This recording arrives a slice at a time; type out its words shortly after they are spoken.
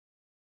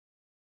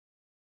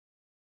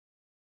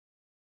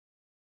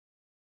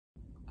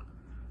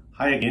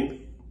Hi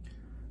again.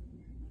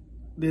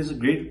 There's a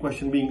great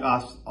question being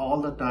asked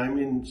all the time,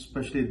 in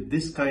especially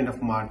this kind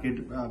of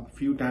market. A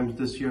few times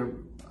this year,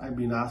 I've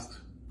been asked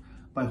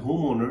by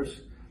homeowners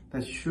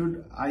that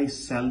should I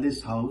sell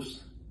this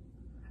house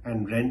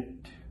and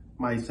rent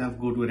myself,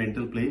 go to a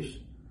rental place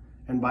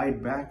and buy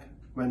it back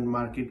when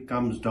market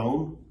comes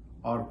down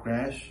or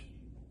crash?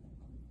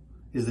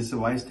 Is this a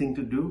wise thing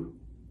to do?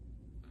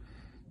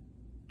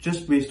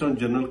 Just based on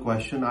general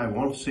question, I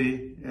won't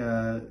say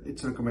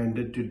it's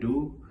recommended to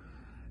do.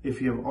 If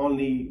you have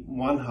only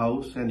one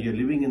house and you're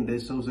living in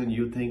this house and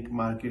you think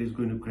market is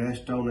going to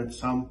crash down at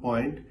some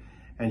point,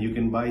 and you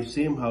can buy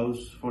same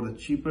house for the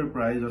cheaper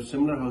price or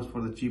similar house for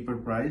the cheaper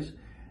price,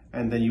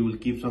 and then you will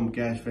keep some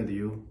cash with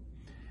you,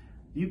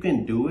 you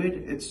can do it.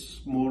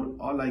 It's more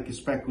like a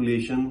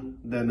speculation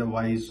than a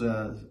wise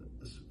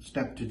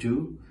step to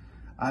do.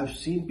 I've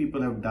seen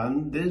people have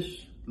done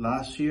this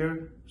last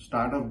year,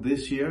 start of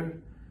this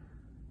year,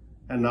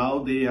 and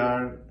now they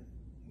are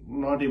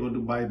not able to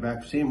buy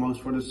back same house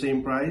for the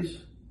same price,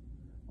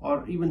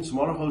 or even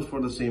smaller house for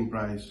the same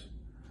price.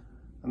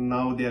 And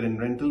now they are in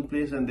rental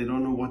place and they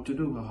don't know what to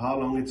do, how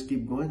long it's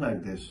keep going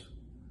like this.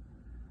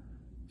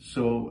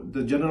 So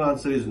the general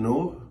answer is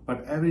no,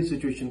 but every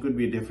situation could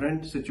be a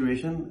different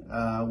situation.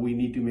 We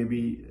need to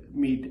maybe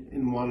meet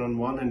in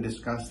one-on-one and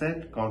discuss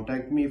that.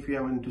 Contact me if you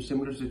have into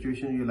similar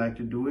situation you like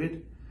to do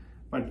it.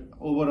 But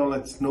overall,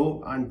 it's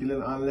no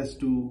until and unless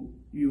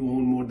you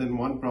own more than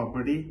one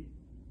property.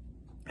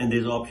 And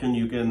there's option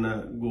you can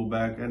go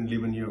back and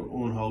live in your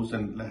own house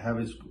and have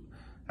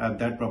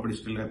that property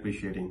still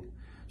appreciating.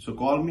 So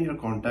call me or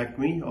contact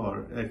me,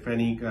 or if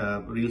any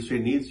real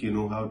estate needs, you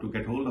know how to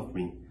get hold of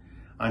me.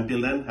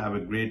 Until then, have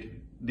a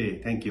great day.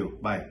 Thank you.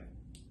 Bye.